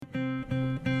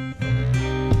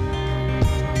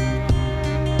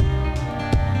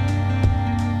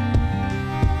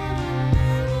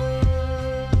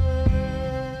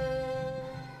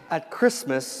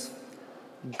Christmas,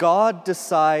 God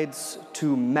decides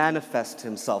to manifest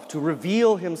himself, to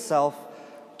reveal himself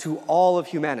to all of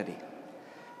humanity.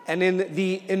 And in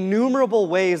the innumerable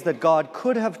ways that God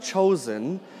could have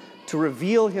chosen to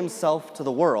reveal himself to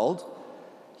the world,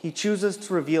 he chooses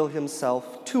to reveal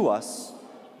himself to us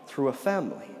through a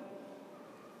family.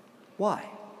 Why?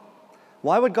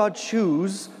 Why would God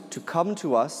choose to come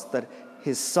to us, that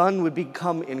his Son would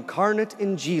become incarnate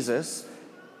in Jesus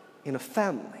in a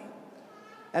family?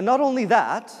 And not only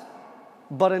that,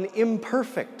 but an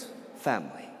imperfect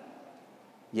family.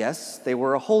 Yes, they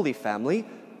were a holy family,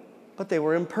 but they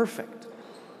were imperfect.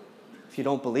 If you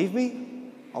don't believe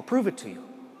me, I'll prove it to you.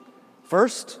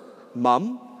 First,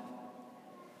 Mom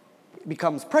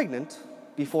becomes pregnant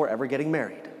before ever getting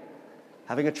married,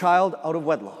 having a child out of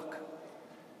wedlock.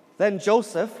 Then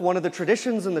Joseph, one of the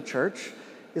traditions in the church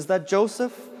is that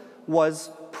Joseph was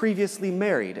previously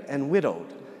married and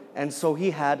widowed, and so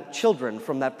he had children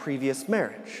from that previous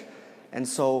marriage. And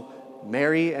so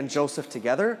Mary and Joseph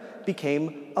together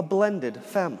became a blended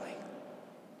family.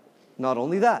 Not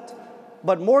only that,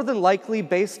 but more than likely,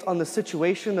 based on the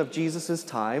situation of Jesus'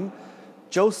 time,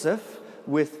 Joseph,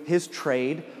 with his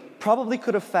trade, probably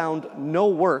could have found no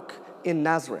work in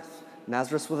Nazareth.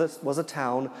 Nazareth was a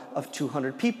town of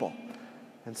 200 people.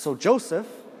 And so Joseph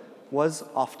was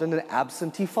often an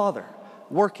absentee father,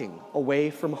 working away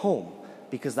from home,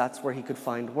 because that's where he could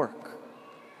find work.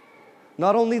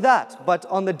 Not only that, but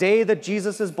on the day that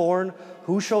Jesus is born,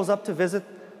 who shows up to visit?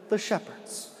 The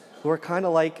shepherds, who are kind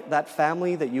of like that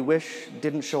family that you wish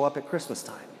didn't show up at Christmas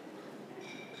time.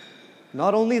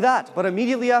 Not only that, but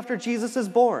immediately after Jesus is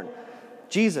born,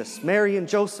 Jesus, Mary, and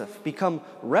Joseph become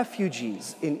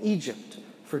refugees in Egypt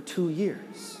for 2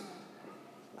 years.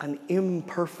 An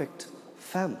imperfect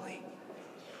family.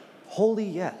 Holy,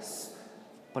 yes,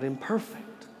 but imperfect.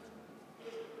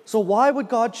 So why would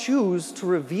God choose to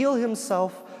reveal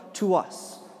himself to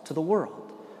us, to the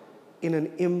world, in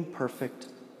an imperfect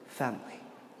family?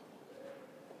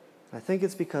 I think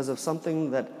it's because of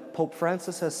something that Pope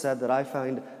Francis has said that I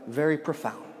find very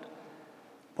profound.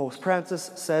 Pope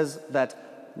Francis says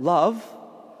that love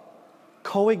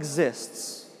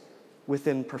coexists with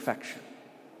imperfection.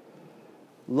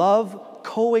 Love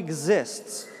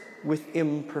coexists with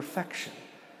imperfection.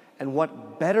 And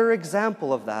what better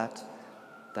example of that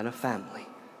than a family?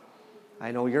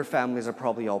 I know your families are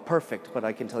probably all perfect, but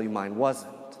I can tell you mine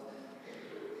wasn't.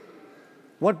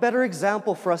 What better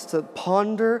example for us to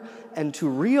ponder and to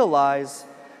realize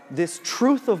this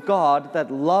truth of God,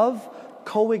 that love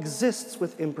coexists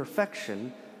with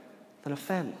imperfection, than a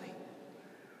family?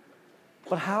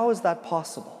 But how is that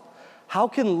possible? How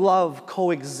can love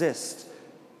coexist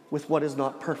with what is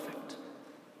not perfect?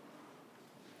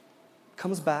 It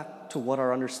comes back to what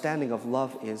our understanding of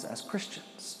love is as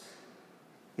Christians.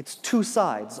 It's two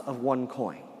sides of one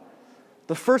coin.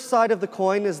 The first side of the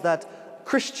coin is that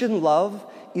Christian love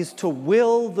is to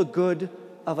will the good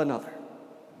of another.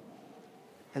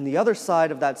 And the other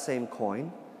side of that same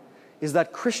coin is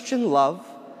that Christian love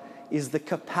is the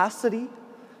capacity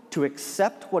to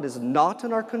accept what is not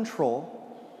in our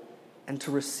control and to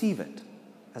receive it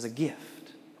as a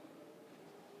gift.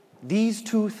 These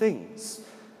two things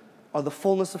are the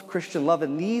fullness of Christian love,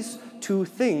 and these two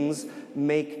things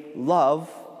make love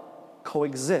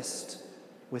coexist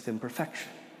with imperfection.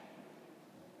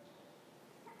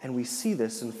 And we see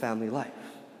this in family life,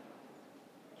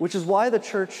 which is why the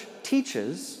church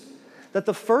teaches that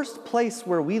the first place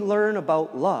where we learn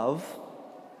about love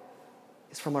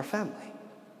is from our family,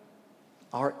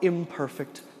 our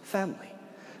imperfect family.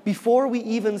 Before we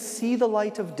even see the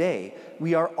light of day,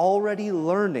 we are already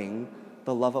learning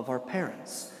the love of our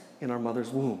parents in our mother's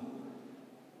womb.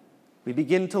 We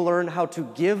begin to learn how to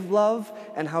give love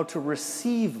and how to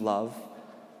receive love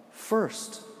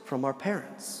first from our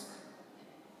parents.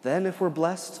 Then, if we're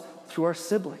blessed, through our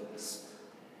siblings.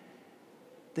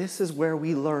 This is where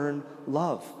we learn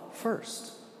love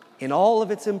first, in all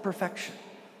of its imperfection.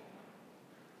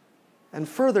 And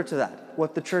further to that,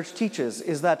 what the church teaches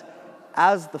is that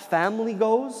as the family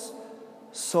goes,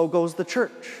 so goes the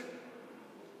church.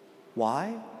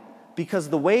 Why? Because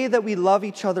the way that we love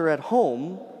each other at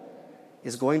home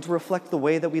is going to reflect the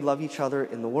way that we love each other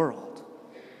in the world.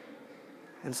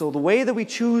 And so the way that we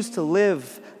choose to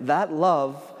live that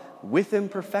love with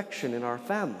imperfection in our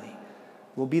family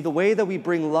will be the way that we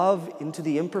bring love into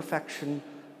the imperfection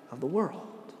of the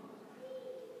world.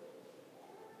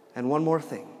 And one more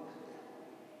thing.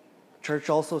 Church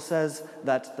also says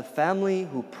that the family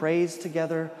who prays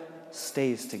together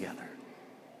stays together.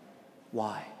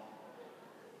 Why?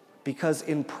 Because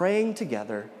in praying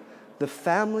together, the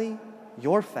family,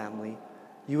 your family,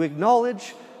 you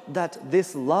acknowledge that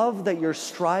this love that you're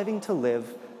striving to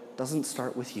live doesn't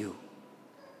start with you.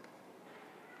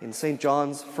 In St.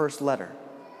 John's first letter,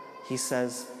 he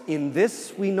says, "In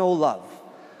this we know love,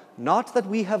 not that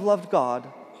we have loved God,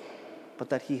 but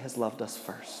that he has loved us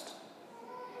first."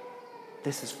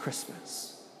 This is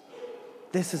Christmas.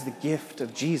 This is the gift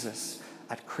of Jesus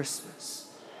at Christmas,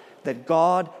 that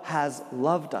God has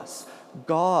loved us.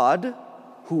 God,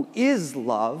 who is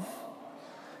love,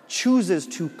 chooses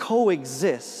to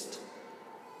coexist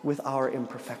with our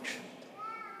imperfection.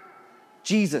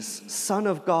 Jesus, Son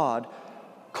of God,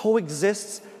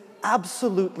 coexists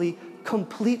absolutely,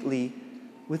 completely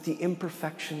with the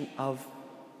imperfection of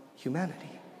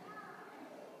humanity.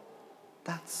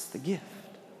 That's the gift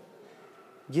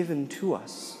given to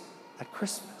us at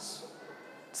Christmas.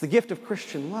 It's the gift of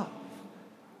Christian love.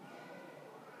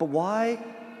 But why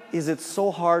is it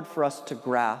so hard for us to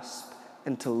grasp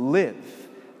and to live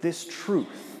this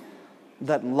truth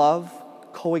that love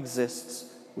coexists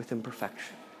with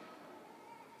imperfection?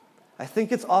 I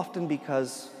think it's often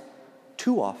because,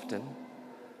 too often,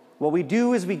 what we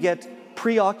do is we get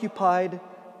preoccupied,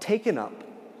 taken up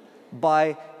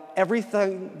by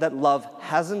everything that love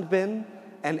hasn't been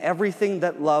and everything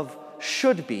that love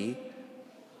should be,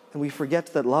 and we forget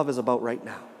that love is about right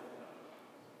now.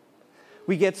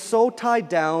 We get so tied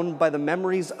down by the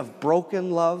memories of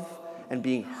broken love and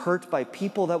being hurt by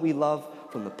people that we love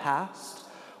from the past,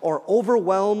 or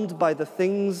overwhelmed by the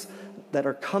things that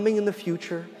are coming in the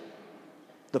future,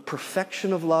 the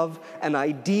perfection of love, an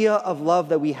idea of love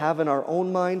that we have in our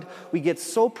own mind. We get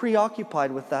so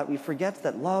preoccupied with that, we forget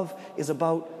that love is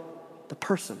about the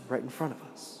person right in front of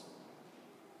us.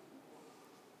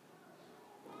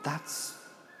 That's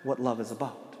what love is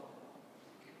about.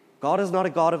 God is not a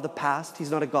God of the past.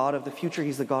 He's not a God of the future.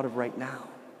 He's the God of right now.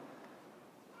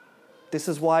 This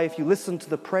is why if you listen to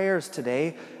the prayers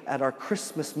today at our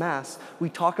Christmas Mass, we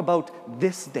talk about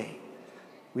this day.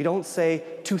 We don't say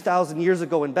 2,000 years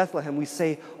ago in Bethlehem. We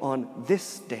say on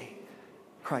this day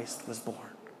Christ was born.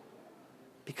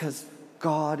 Because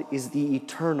God is the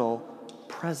eternal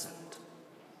present.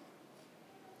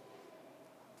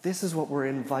 This is what we're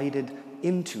invited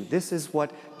into. This is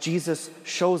what Jesus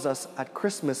shows us at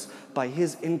Christmas by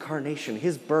his incarnation,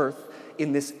 his birth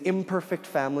in this imperfect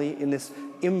family, in this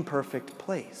imperfect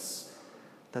place.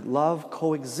 That love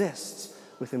coexists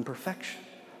with imperfection.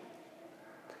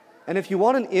 And if you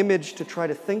want an image to try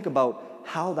to think about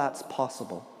how that's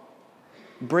possible,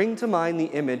 bring to mind the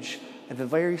image of a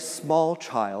very small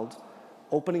child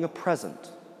opening a present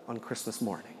on Christmas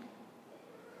morning.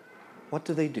 What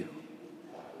do?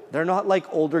 They're not like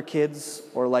older kids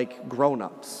or like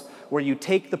grown-ups, where you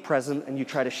take the present and you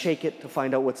try to shake it to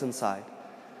find out what's inside.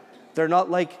 They're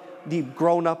not like the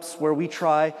grown-ups where we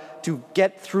try to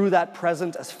get through that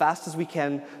present as fast as we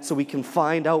can so we can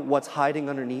find out what's hiding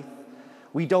underneath.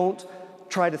 We don't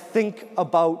try to think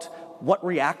about what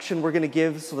reaction we're going to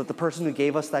give so that the person who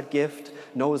gave us that gift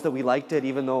knows that we liked it,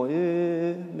 even though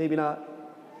maybe not.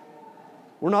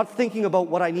 We're not thinking about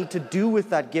what I need to do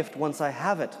with that gift once I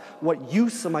have it. What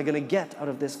use am I going to get out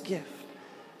of this gift?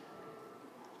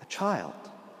 A child,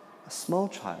 a small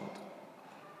child,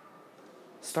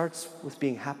 starts with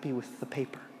being happy with the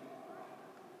paper,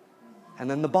 and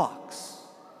then the box,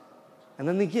 and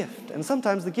then the gift. And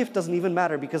sometimes the gift doesn't even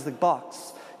matter because the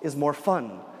box is more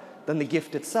fun than the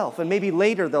gift itself. And maybe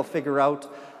later they'll figure out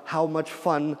how much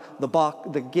fun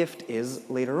the gift is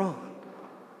later on.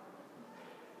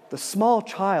 The small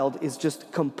child is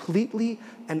just completely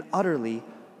and utterly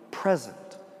present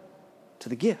to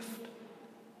the gift,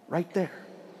 right there.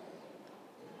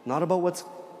 Not about what's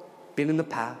been in the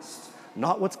past,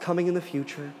 not what's coming in the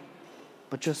future,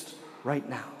 but just right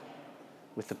now,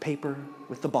 with the paper,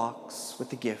 with the box, with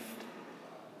the gift,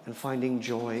 and finding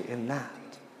joy in that.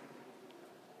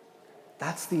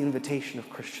 That's the invitation of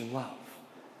Christian love,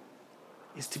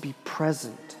 is to be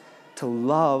present, to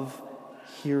love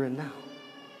here and now.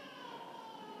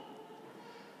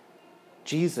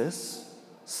 Jesus,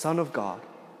 Son of God,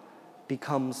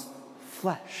 becomes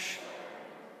flesh,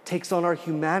 takes on our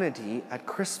humanity at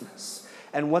Christmas.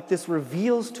 And what this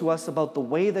reveals to us about the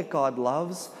way that God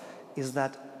loves is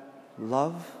that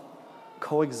love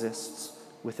coexists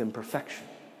with imperfection.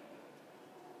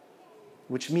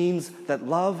 Which means that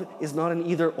love is not an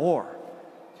either or.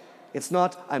 It's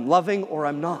not I'm loving or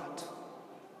I'm not.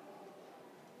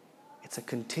 It's a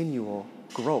continual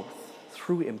growth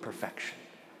through imperfection.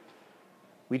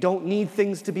 We don't need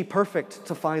things to be perfect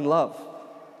to find love.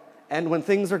 And when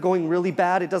things are going really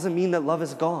bad, it doesn't mean that love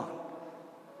is gone.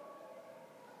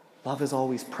 Love is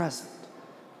always present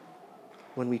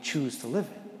when we choose to live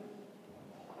it.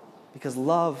 Because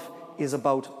love is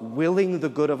about willing the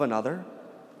good of another,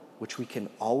 which we can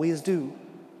always do.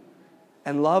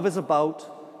 And love is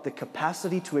about the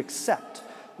capacity to accept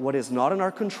what is not in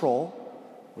our control,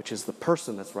 which is the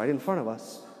person that's right in front of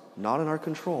us, not in our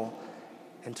control,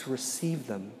 and to receive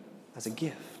them as a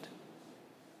gift.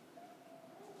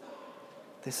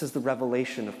 This is the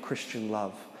revelation of Christian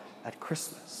love at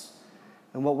Christmas.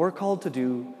 And what we're called to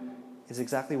do is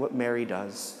exactly what Mary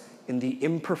does in the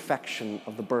imperfection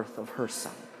of the birth of her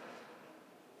son,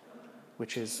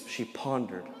 which is she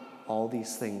pondered all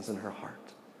these things in her heart.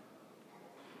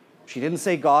 She didn't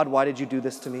say, God, why did you do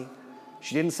this to me?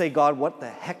 She didn't say, God, what the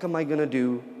heck am I going to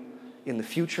do in the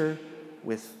future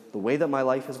with the way that my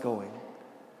life is going?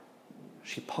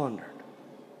 She pondered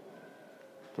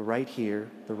the right here,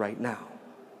 the right now.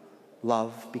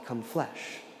 Love become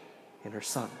flesh in her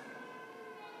son.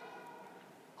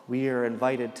 We are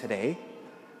invited today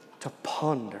to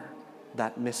ponder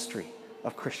that mystery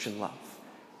of Christian love.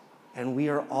 And we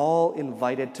are all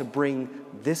invited to bring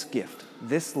this gift,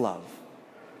 this love,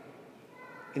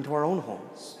 into our own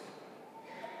homes.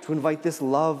 To invite this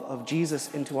love of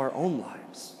Jesus into our own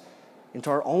lives, into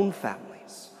our own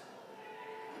families.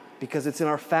 Because it's in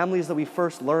our families that we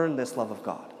first learn this love of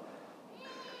God.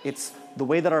 It's the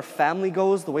way that our family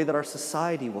goes, the way that our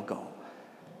society will go.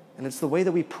 And it's the way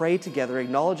that we pray together,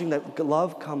 acknowledging that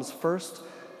love comes first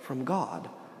from God,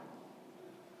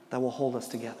 that will hold us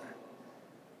together.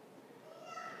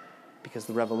 Because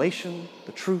the revelation,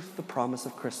 the truth, the promise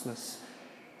of Christmas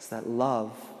is that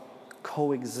love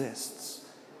coexists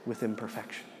with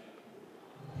imperfection.